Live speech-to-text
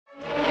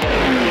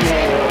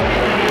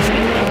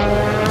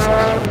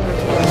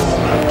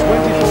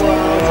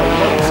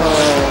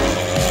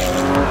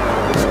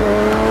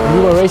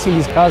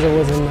cars I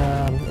was in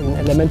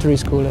elementary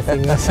school, I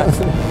think. That's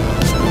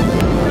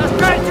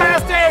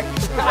fantastic!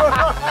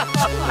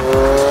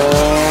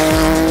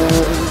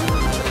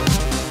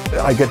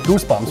 I get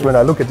goosebumps when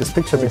I look at this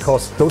picture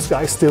because those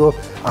guys still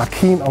are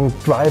keen on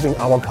driving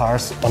our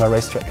cars on a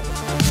racetrack.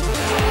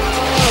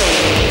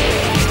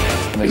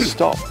 And they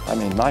stopped. I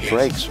mean, my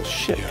brakes were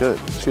shit good.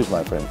 Excuse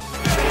my friend.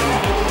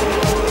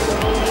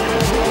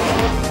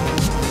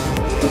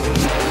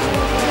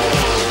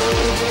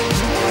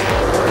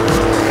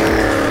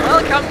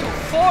 Welcome to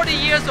 40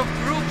 years of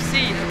Group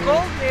C, a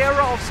golden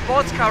era of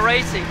sports car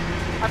racing.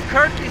 I'm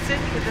currently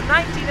sitting in the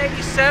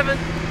 1987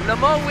 Le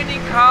Mans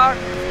winning car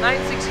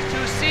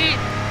 962C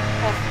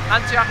of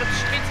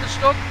Hans-Joachim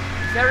Stuck,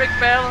 Derek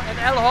Bell and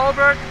Al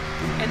Holbert,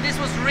 and this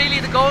was really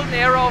the golden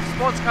era of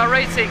sports car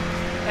racing.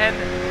 And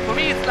for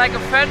me it's like a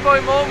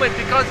fanboy moment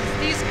because it's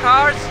these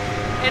cars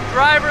and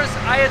drivers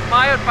I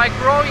admired by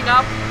growing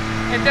up,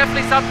 and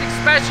definitely something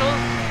special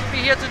to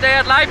be here today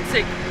at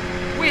Leipzig.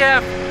 We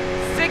have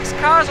 6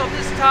 cars of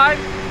this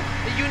time,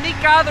 a unique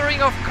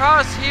gathering of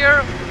cars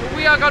here.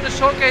 We are going to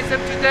showcase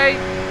them today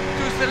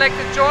to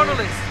selected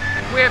journalists.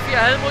 We have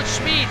here Helmut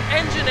Schmid,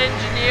 engine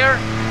engineer,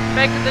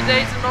 back in the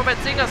days in Norbert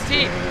Singer's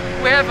team.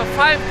 We have a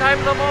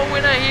 5-time Le Mans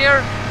winner here,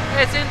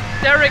 as in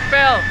Derek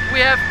Bell. We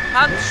have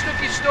Hans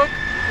Stucky Stuck,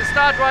 the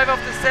star driver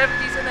of the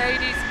 70s and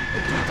 80s, a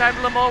 2-time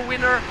Le Mans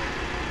winner.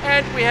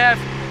 And we have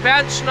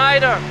Bernd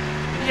Schneider.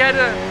 He had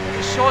a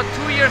short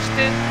 2-year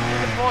stint in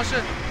the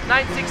Porsche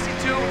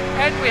 962.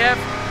 And we have,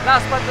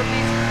 last but not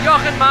least,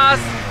 Jochen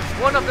Mass,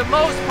 one of the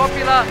most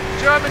popular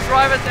German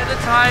drivers at the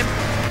time.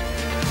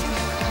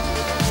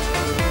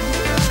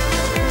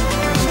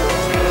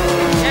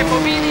 And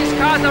for me, these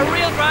cars are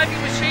real driving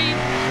machines.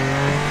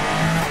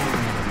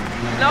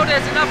 Now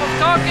there's enough of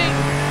talking,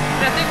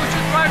 and I think we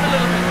should drive a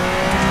little bit.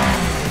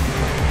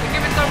 So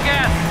give it some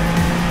gas.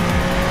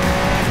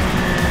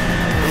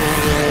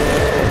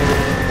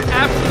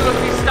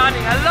 Absolutely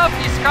stunning. I love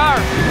these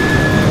cars.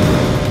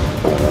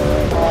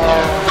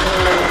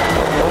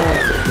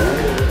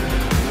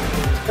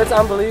 That's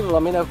unbelievable. I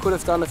mean, I could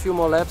have done a few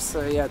more laps.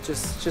 Yeah,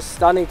 just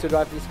stunning to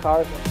drive these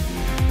cars.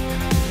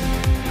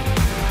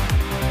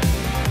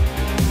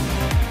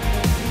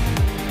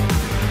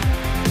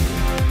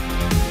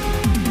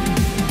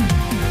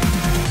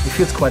 It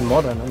feels quite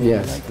modern. I mean,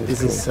 Yes, like,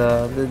 this is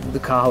the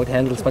car, how it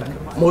handles. But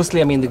mostly,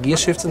 I mean, the gear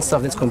shifts and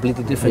stuff, that's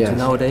completely different to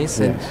nowadays.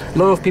 And a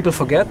lot of people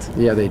forget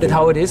that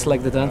how it is,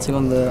 like the dancing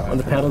on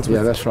the pedals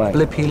with that's right.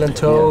 blip, heel and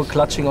toe,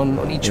 clutching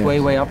on each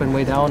way up and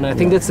way down. And I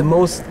think that's the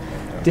most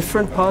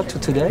different part to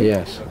today.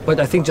 Yes. But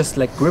I think just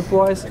like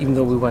grip-wise, even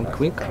though we went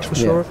quick for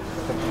sure,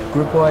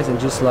 grip-wise and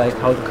just like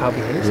how the car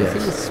behaves, I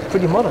think it's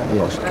pretty modern.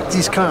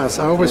 These cars,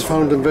 I always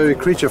found them very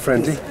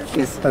creature-friendly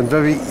and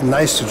very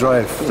nice to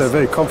drive. They're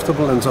very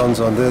comfortable and so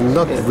on. They're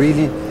not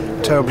really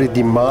terribly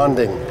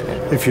demanding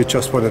if you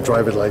just want to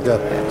drive it like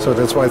that. So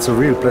that's why it's a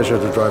real pleasure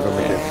to drive them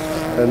again.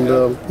 And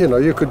you know,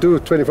 you could do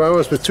 24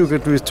 hours with two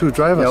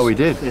drivers. Yeah, we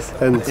did.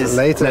 And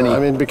later, I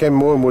mean, it became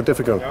more and more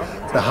difficult.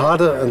 The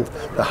harder and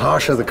the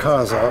harsher the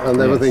cars are, and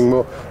everything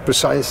more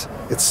precise,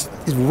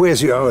 it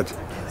wears you out.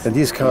 And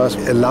these cars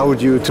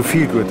allowed you to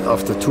feel good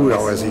after 2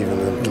 hours even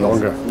and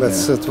longer.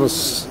 That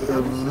was a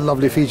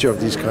lovely feature of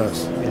these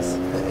cars. Yes.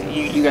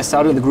 You guys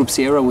started the Group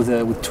C era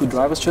with 2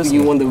 drivers just.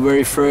 You won the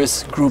very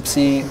first Group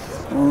C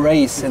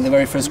race and the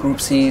very first Group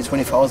C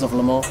 24 Hours of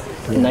Le Mans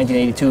in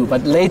 1982.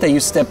 But later you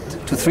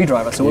stepped to 3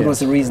 drivers. So what was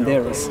the reason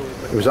there?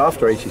 It was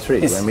after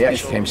 83 when we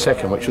actually came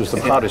second, which was the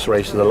hardest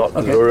race of the lot.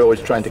 We were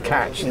always trying to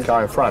catch the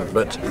car in front.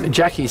 But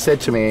Jackie said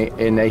to me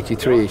in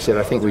 83, he said,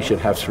 I think we should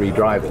have 3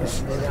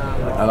 drivers.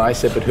 And I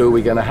said, but who are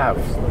we going to have?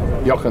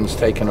 Jochen's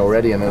taken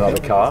already in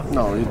another car.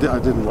 No, I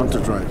didn't want to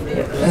drive.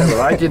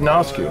 Well, I didn't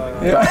ask you.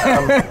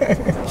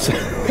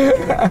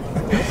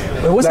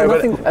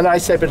 And I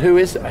said, but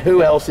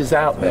who else is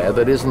out there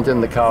that isn't in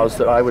the cars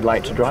that I would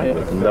like to drive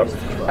with? And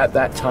at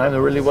that time,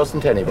 there really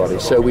wasn't anybody.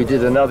 So we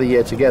did another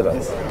year together.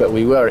 But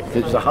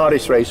it was the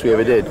hardest race we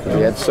ever did because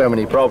we had so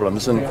many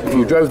problems. And if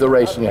you drove the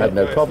race and you had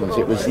no problems,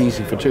 it was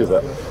easy for 2.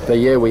 But the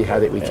year we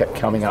had it, we kept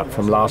coming up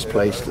from last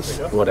place to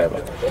whatever.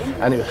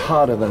 And it was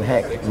harder than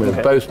heck. We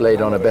were both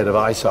laid on a bed of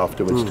ice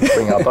afterwards to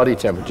bring our body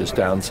temperatures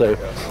down. So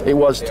it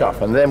was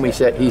tough. And then he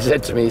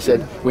said to me,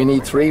 we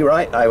need 3,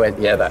 right? I went,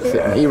 yeah, that's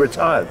it. And he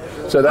retired.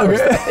 So that was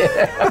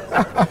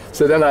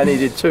so then I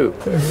needed 2.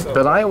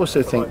 But I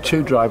also think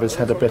 2 drivers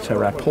had a better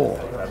rapport.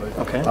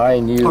 Okay. I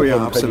knew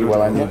him pretty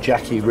well. I knew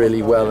Jackie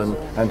really well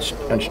and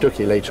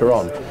Stucky later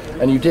on.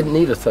 And you didn't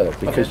need a 3rd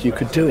because you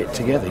could do it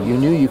together. You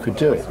knew you could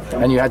do it.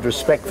 And you had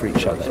respect for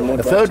each other.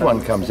 The 3rd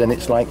one comes in,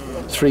 it's like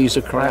 3's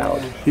a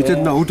crowd. You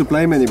didn't know who to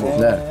blame anymore.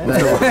 No.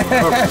 Never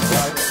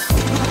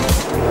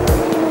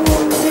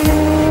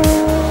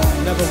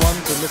one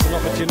to miss an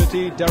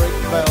opportunity. Derek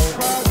Bell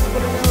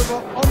putting over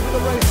onto the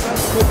racetrack.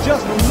 But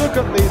just look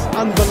at these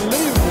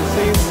unbelievable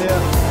scenes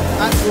here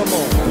at Le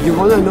Mans. You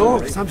want to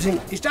know something?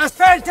 It's just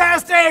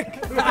fantastic!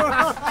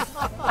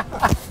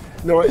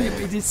 No,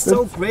 it is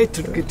so great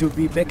to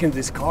be back in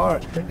this car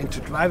and to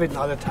drive it.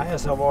 Now the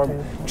tires are warm.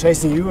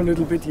 Chasing you a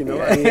little bit, you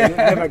know. I mean, you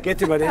never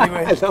get it, but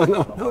anyway.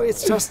 No,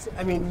 it's just,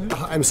 I mean,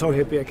 I'm so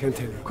happy, I can't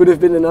tell you. Could have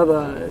been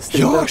another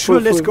stint. Yeah, sure,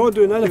 let's go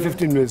do another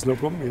 15 minutes, no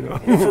problem, you know.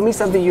 For me,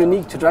 something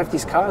unique to drive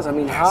these cars. I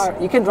mean,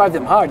 hard. You can drive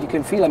them hard. You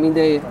can feel, I mean,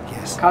 the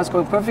cars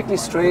going perfectly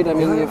straight. I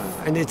mean,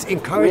 and it's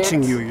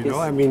encouraging you know.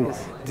 I mean,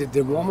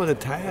 the warmer the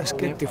tires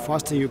get, the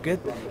faster you get.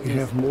 You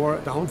have more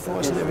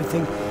downforce and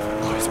everything.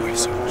 Oh, it's way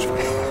so much fun.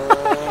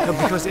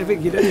 Because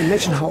you don't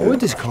imagine how old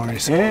this car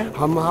is. Yeah.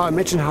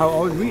 Imagine how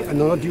old we are,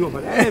 not you,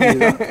 but I am, you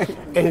know?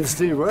 And it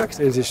still works,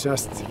 and it's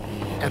just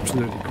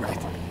absolutely great.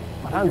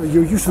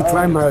 You used to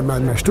try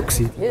my Stuck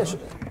seat. Yes.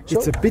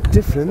 It's a bit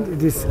different.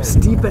 It is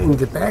steeper in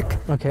the back.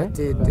 Okay.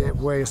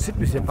 Where you sit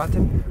with your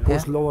button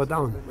goes lower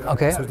down.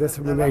 Okay. So this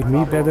will make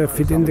me better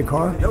fit in the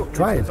car.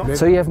 Try it.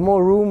 So you have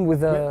more room with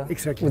the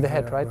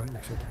head, right?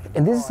 Exactly.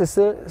 And this is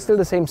still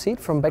the same seat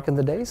from back in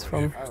the days?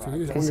 From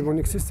there's only one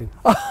existing.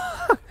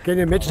 Can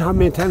you imagine how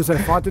many times I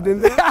farted in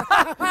there?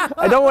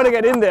 I don't want to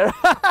get in there.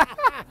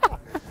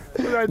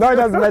 No, it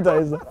doesn't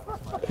matter.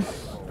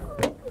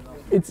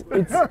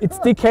 It's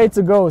decades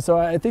ago, so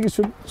I think it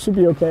should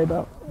be okay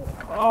now.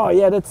 Oh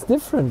yeah, that's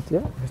different.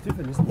 Yeah. It's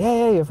different, isn't it?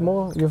 Yeah, you have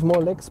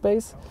more leg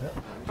space. Yeah.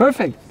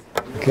 Perfect.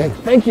 Okay.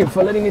 Thank you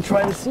for letting me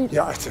try the seat.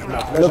 Yeah, it's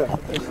my pleasure.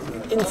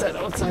 Look, inside,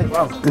 outside.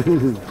 Wow.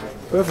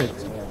 Perfect.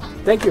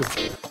 Thank you.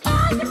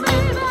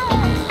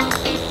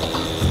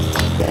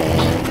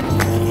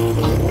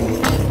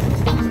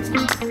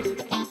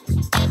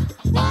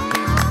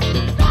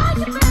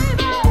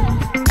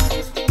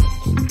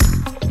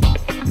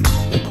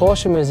 The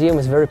Porsche Museum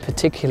is very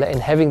particular in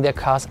having their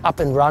cars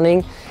up and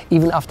running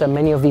even after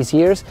many of these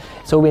years.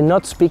 So we're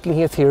not speaking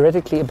here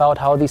theoretically about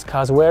how these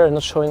cars were and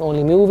not showing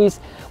only movies.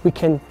 We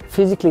can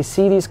physically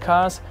see these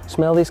cars,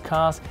 smell these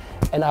cars,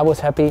 and I was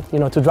happy, you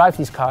know, to drive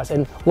these cars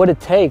and what it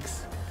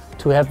takes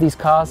to have these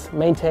cars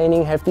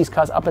maintaining, have these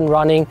cars up and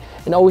running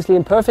and obviously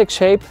in perfect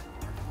shape.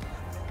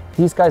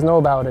 These guys know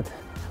about it.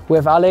 We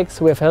have Alex,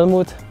 we have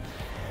Helmut.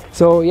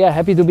 So yeah,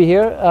 happy to be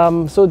here.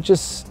 So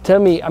just tell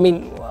me, I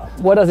mean,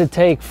 what does it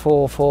take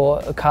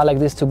for a car like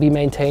this to be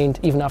maintained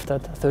even after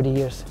 30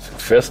 years?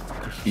 First,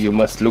 you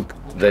must look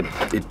that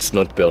it's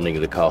not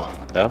burning the car.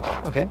 Yeah?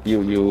 Okay.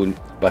 You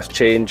must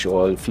change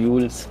all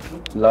fuels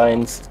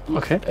lines.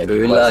 Okay.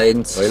 Oil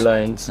lines. Oil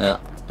lines. Yeah.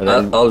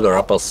 And all the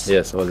rubbers.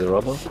 Yes, all the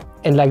rubbers.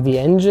 And like the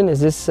engine, is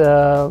this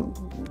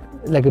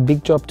like a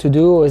big job to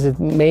do, or is it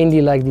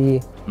mainly like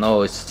the?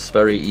 No, it's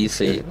very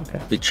easy. Okay.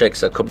 We check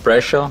the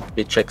compressor,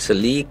 we check the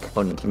leak,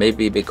 and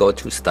maybe we go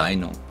to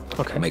Steino.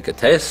 Okay. Make a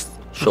test.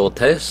 Short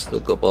test,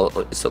 look about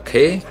it's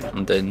okay,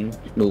 and then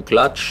new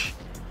clutch,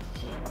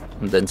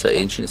 and then the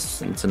engine is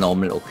the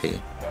normal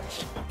okay.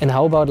 And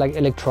how about like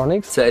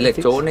electronics? The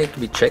electronic,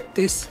 we check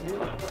this.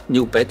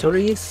 New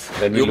batteries,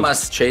 you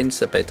must change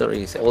the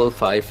batteries all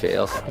 5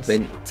 years.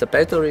 When the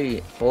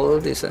battery, all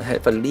this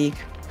have a leak,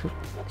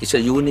 it's a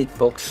unit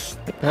box,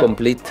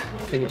 complete.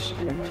 Finish.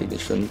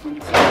 And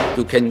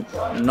you can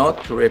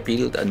not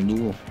rebuild a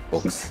new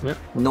box.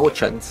 No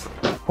chance.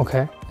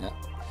 Okay. Yeah.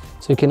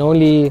 So you can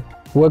only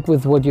work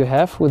with what you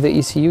have with the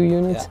ECU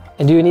units. Yeah.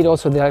 And do you need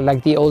also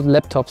the old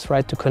laptops,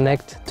 right, to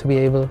connect, to be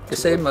able? The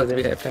same as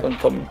we have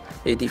from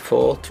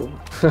 84 to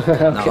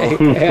now.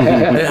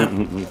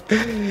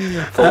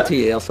 40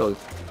 years old.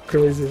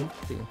 Crazy.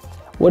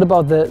 What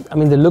about the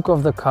look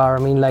of the car?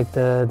 I mean, like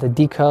the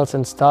decals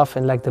and stuff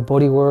and like the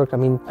bodywork. I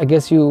mean, I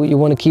guess you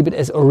want to keep it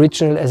as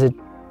original as it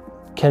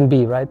can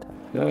be, right?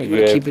 No,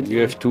 you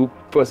have two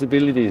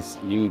possibilities.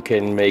 You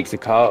can make the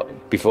car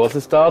before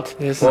the start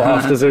or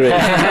after the race.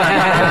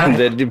 And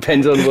that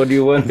depends on what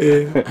you want.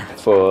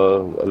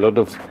 For a lot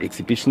of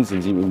exhibitions in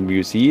the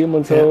museum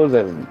and so,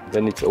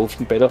 then it's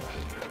often better.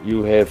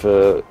 You have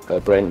a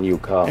brand new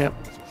car. Yeah.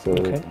 So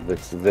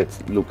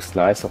that looks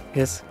nicer.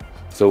 Yes.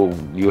 So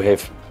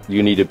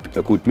you need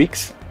a good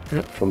mix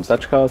from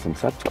such cars and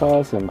such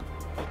cars.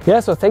 Yeah,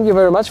 so thank you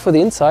very much for the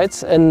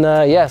insights, and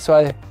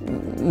so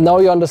now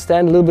you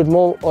understand a little bit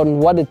more on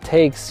what it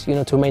takes, you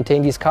know, to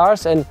maintain these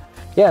cars, and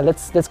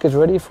let's get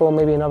ready for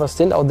maybe another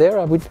stint out there.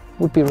 I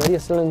would be ready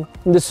still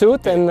in the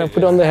suit and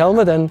put on the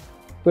helmet, and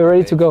we're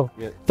ready to go.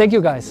 Yeah. Thank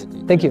you guys.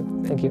 Thank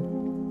you. Thank you.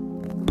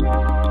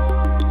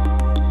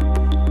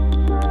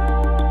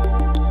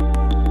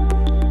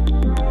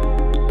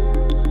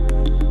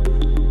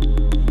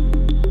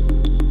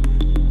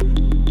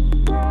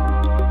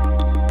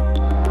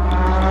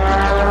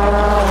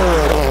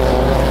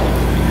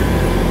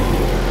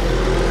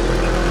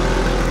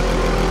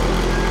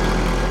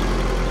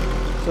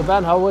 So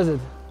Bernd, how was it?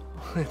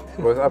 It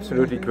was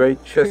absolutely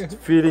great. Just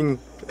feeling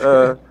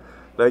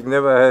like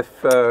never have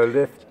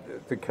left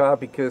the car,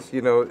 because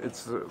you know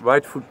it's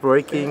right foot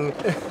braking,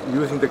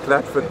 using the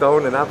clutch for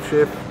down and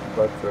upshift.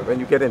 But when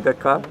you get in that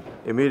car,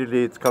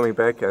 immediately it's coming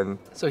back. And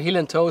so heel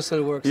and toe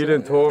still works. Heel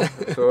and toe.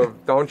 So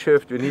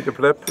downshift, you need a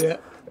blip. Yeah.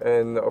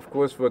 And of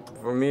course, what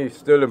for me is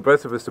still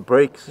impressive is the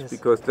brakes,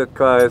 because that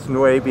car has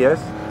no ABS.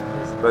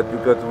 But you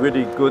got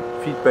really good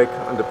feedback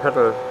on the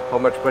pedal, how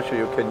much pressure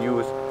you can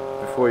use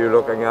before you're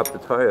locking up the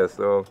tires.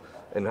 So,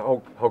 and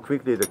how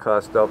quickly the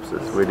car stops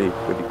is really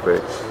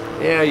great.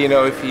 Yeah, you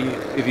know, if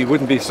he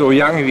wouldn't be so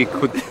young, he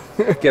could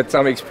get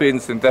some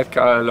experience in that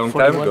car a long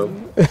time ago.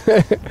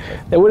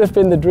 That would have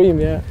been the dream,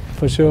 yeah,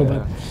 for sure.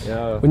 Yeah,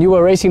 but when you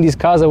were racing these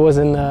cars, I was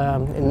in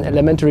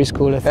elementary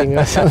school, I think,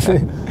 or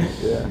something.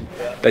 Yeah.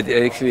 But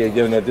actually,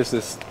 you know, this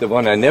is the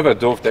one I never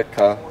drove that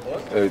car.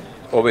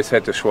 Always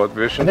had the short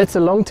version. And that's a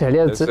long tail,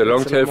 yeah. That's a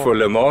long tail for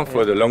Le Mans,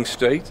 for the long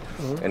straight.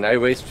 And I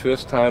raced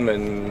first time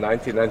in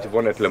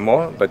 1991 at Le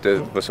Mans, but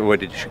it was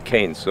already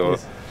chicane, so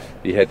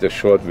we had the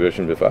short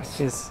version with us.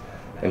 Yes.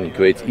 And it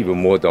creates even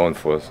more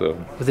downforce. So.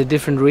 With a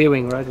different rear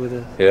wing, right?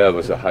 Yeah, it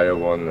was a higher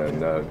one,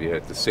 and we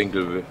had the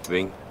single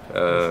wing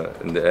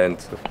in the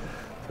end.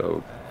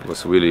 So it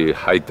was really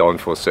high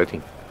downforce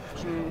setting.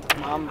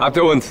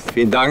 Hatte uns,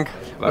 vielen Dank.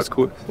 War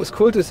cool. It was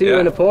cool to see you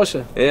in a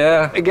Porsche.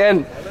 Yeah.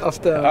 Again,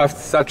 after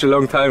such a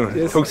long time.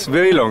 Yes. It took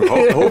very long.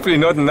 Hopefully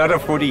not another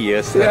 40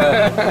 years.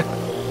 Yeah.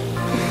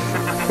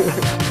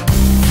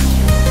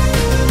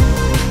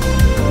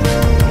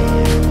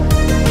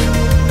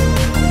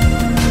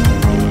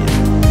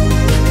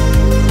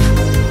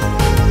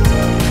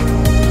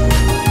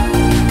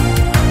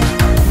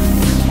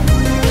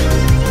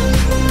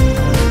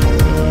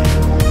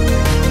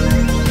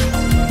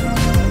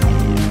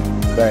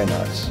 Very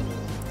nice.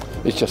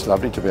 It's just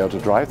lovely to be able to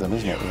drive them,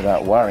 isn't it,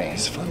 without worrying.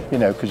 It's fun. You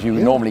know, because you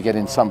normally get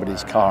in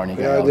somebody's car and you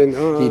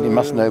go, he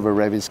mustn't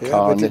over-rev his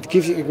car. But it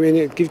gives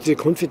you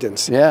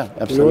confidence. Yeah,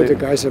 absolutely. You know,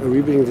 the guys are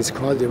rebuilding this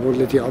car, they won't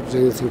let you out with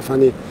anything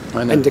funny.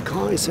 And the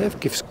car itself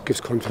gives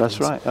confidence. That's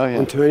right, oh yeah.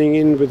 And turning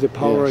in with the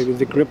power, with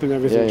the grip and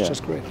everything, it's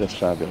just great. That's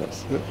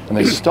fabulous. Yeah. And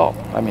they stop.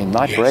 I mean,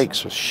 my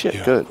brakes were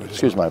shit good.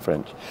 Excuse my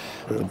French.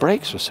 The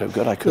brakes were so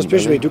good I couldn't.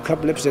 Especially when you do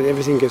couple laps and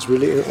everything gets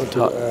really onto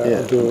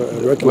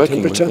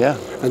working temperature. Yeah.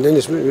 And then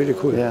it's really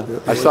cool. Yeah.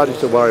 I started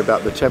to worry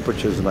about the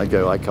temperatures and I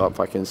go, I can't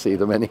fucking see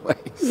them anyway.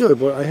 No,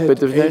 but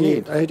there's no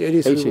need. I had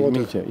 80 water.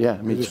 Me too. Yeah,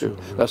 me too.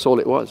 That's all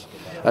it was.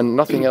 And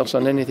nothing else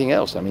on anything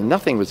else. I mean,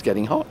 nothing was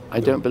getting hot.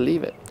 I don't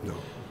believe it. No.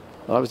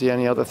 I was the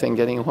only other thing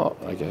getting hot,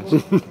 I guess.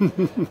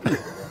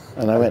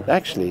 And I went,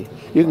 actually,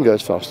 you can go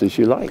as fast as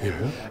you like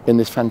in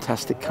this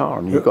fantastic car,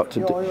 and you've got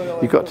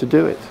to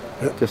do it.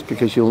 Just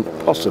because you'll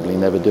possibly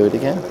never do it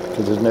again,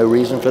 because there's no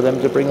reason for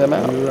them to bring them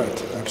out. You're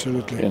right,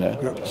 absolutely. You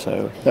know,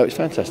 so no, it's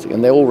fantastic,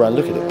 and they all run.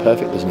 Look at it,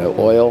 perfect. There's no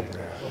oil.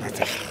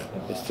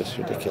 It's just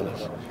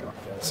ridiculous.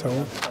 So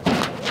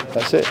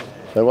that's it.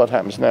 So what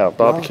happens now?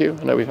 Barbecue?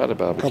 No, we've had a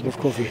barbecue. Cup of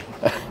coffee.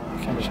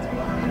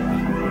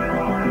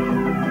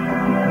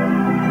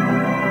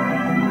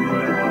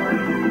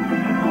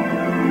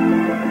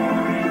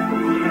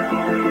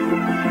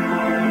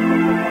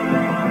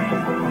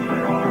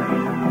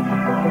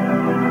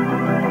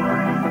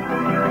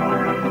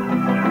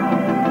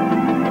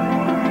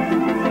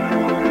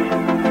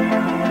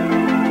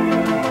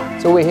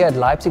 So we're here at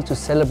Leipzig to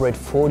celebrate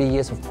 40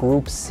 years of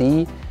Group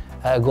C,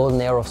 a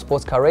golden era of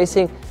sports car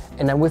racing.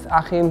 And I'm with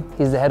Achim,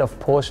 he's the head of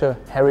Porsche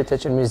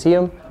Heritage and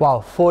Museum.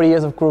 Wow, 40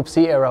 years of Group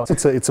C era.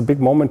 It's a big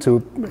moment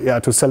to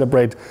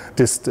celebrate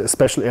this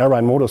special era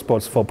in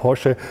motorsports for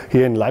Porsche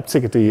here in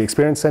Leipzig at the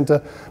Experience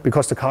Center,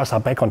 because the cars are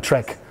back on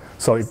track.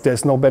 So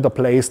there's no better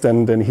place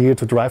than here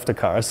to drive the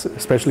cars,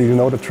 especially you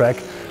know the track.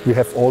 We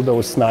have all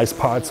those nice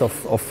parts of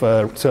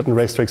certain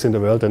racetracks in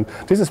the world, and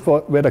this is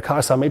where the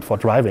cars are made for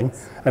driving.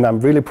 And I'm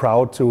really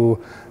proud to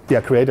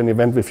create an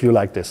event with you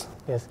like this.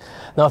 Yes.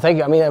 No, thank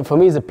you. I mean, for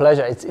me it's a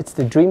pleasure. It's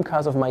the dream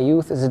cars of my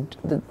youth. It's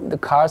the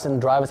cars and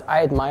drivers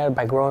I admired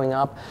by growing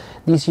up.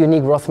 These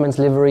unique Rothmans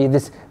livery,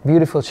 this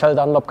beautiful Shell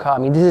Dunlop car. I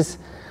mean, this is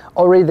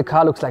already, the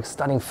car looks like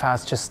stunning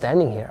fast just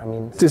standing here. I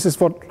mean, this is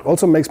what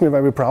also makes me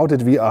very proud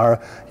that we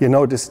are, you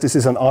know, this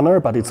is an honor,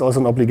 but it's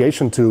also an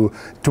obligation to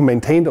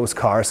maintain those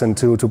cars and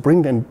to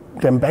bring them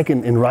back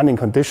in running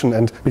condition.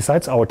 And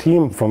besides our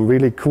team from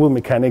really cool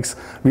mechanics,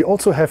 we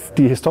also have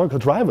the historical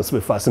drivers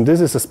with us, and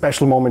this is a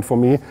special moment for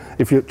me.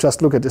 If you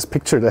just look at this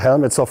picture, the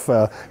helmets of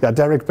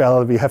Derek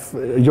Bell, we have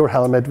your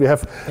helmet, we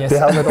have the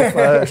helmet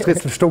of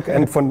Stritzel Stuck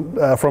and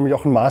from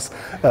Jochen Mass.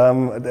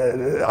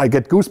 I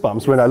get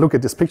goosebumps when I look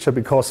at this picture,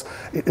 because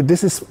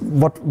this is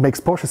what makes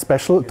Porsche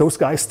special. Those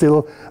guys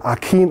still are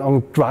keen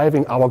on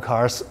driving our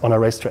cars on a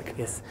racetrack.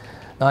 Yes.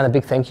 No, and a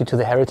big thank you to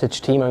the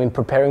Heritage team. I mean,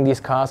 preparing these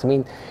cars. I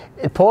mean,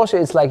 at Porsche,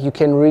 it's like you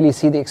can really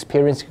see the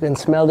experience, you can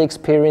smell the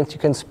experience, you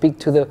can speak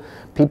to the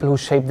people who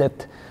shaped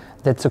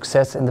that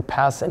success in the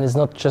past. And it's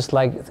not just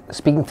like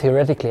speaking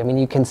theoretically. I mean,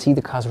 you can see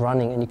the cars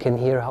running and you can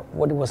hear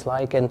what it was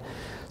like. And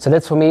so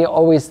that's for me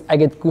always, I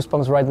get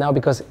goosebumps right now,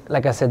 because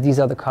like I said, these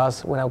are the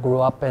cars when I grew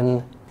up,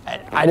 and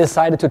I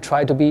decided to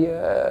try to be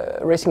a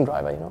racing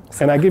driver, you know.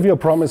 And I give you a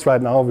promise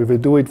right now, we will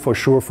do it for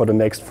sure for the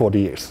next 40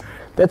 years.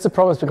 That's a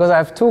promise, because I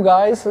have two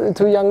guys,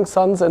 two young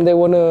sons, and they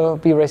want to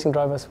be racing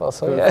drivers as well,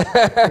 so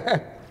yeah.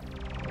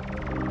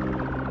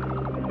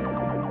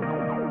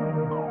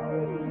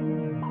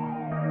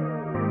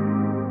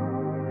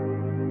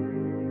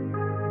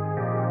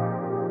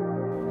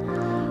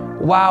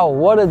 Wow,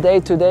 what a day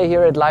today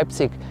here at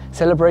Leipzig,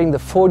 celebrating the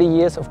 40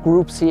 years of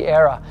Group C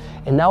era.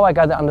 And now I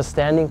got the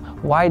understanding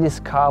why this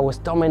car was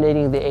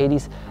dominating the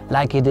 80s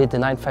like it did the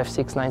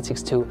 956,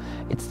 962.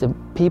 It's the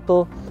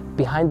people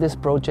behind this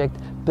project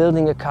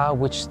building a car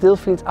which still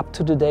feels up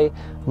to today,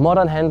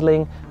 modern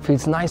handling,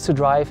 feels nice to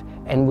drive,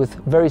 and with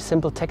very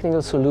simple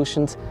technical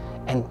solutions.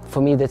 And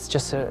for me, that's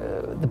just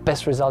the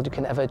best result you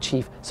can ever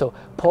achieve. So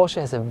Porsche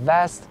has a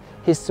vast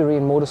history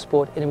in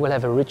motorsport and it will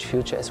have a rich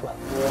future as well.